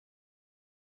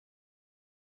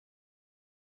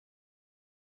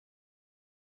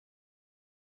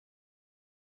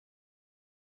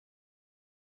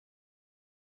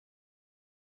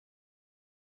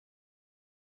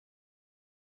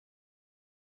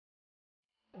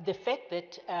The fact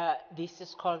that this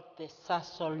is called the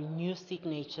Sasol New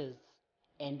Signatures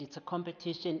and it's a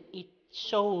competition, it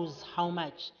shows how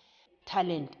much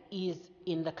talent is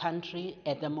in the country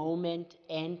at the moment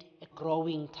and a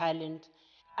growing talent.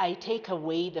 I take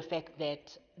away the fact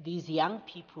that these young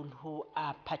people who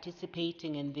are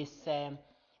participating in this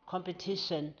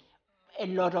competition, a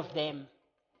lot of them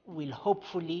will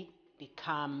hopefully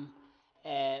become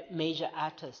major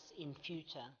artists in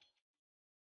future.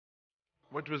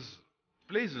 What was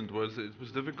pleasant was it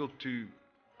was difficult to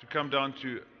come down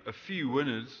to a few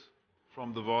winners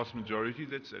from the vast majority.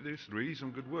 There's really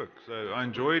some good work. So I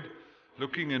enjoyed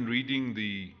looking and reading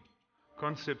the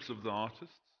concepts of the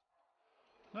artists.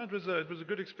 No, it was a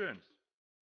good experience.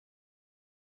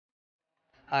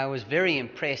 I was very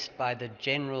impressed by the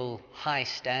general high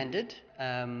standard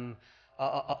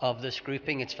of this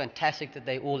grouping. It's fantastic that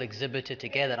they all exhibited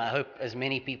together, and I hope as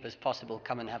many people as possible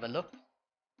come and have a look.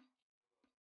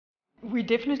 We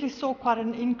definitely saw quite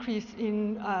an increase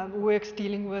in works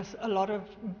dealing with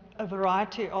a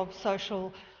variety of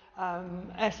social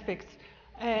aspects.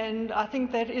 And I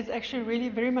think that is actually really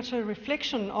very much a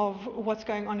reflection of what's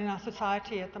going on in our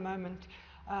society at the moment.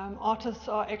 Artists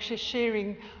are actually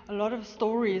sharing a lot of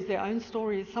stories, their own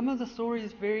stories. Some of the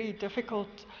stories very difficult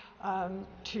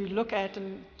to look at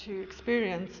and to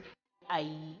experience.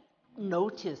 I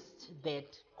noticed that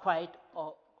quite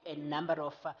a number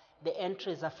of the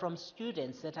entries are from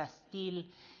students that are still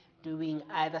doing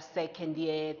either second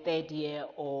year, third year,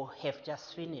 or have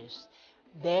just finished.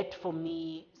 That for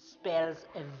me spells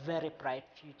a very bright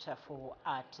future for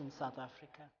art in South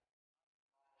Africa.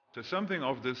 So something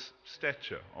of this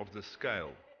stature, of this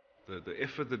scale, the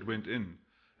effort that went in,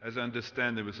 as I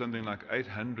understand there was something like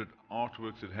 800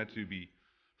 artworks that had to be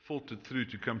filtered through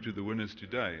to come to the winners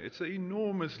today. It's an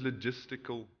enormous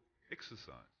logistical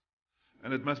exercise,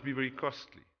 and it must be very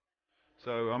costly.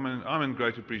 So I'm in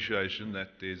great appreciation that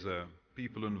there's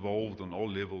people involved on all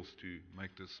levels to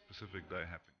make this specific day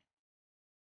happen.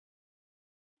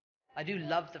 I do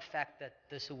love the fact that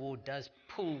this award does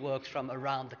pull works from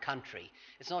around the country.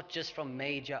 It's not just from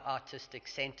major artistic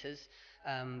centers,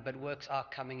 but works are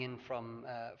coming in from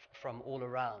all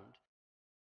around.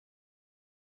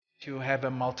 To have a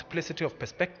multiplicity of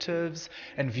perspectives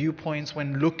and viewpoints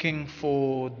when looking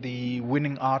for the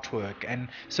winning artwork, and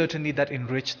certainly that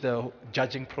enriched the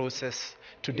judging process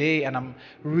today, and I'm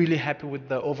really happy with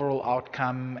the overall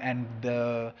outcome, and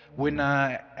the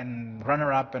winner and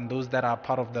runner-up and those that are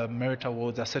part of the merit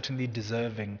awards are certainly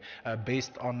deserving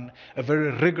based on a very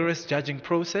rigorous judging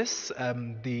process.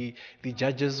 The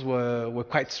judges were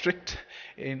quite strict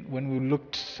when we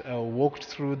walked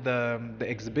through the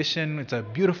exhibition. It's a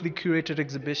beautifully curated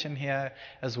exhibition here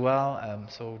as well.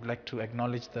 So I'd like to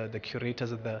acknowledge the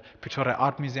curators of the Pretoria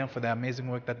Art Museum for the amazing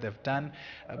work that they've done.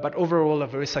 But overall, a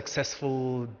very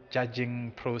successful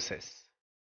judging process.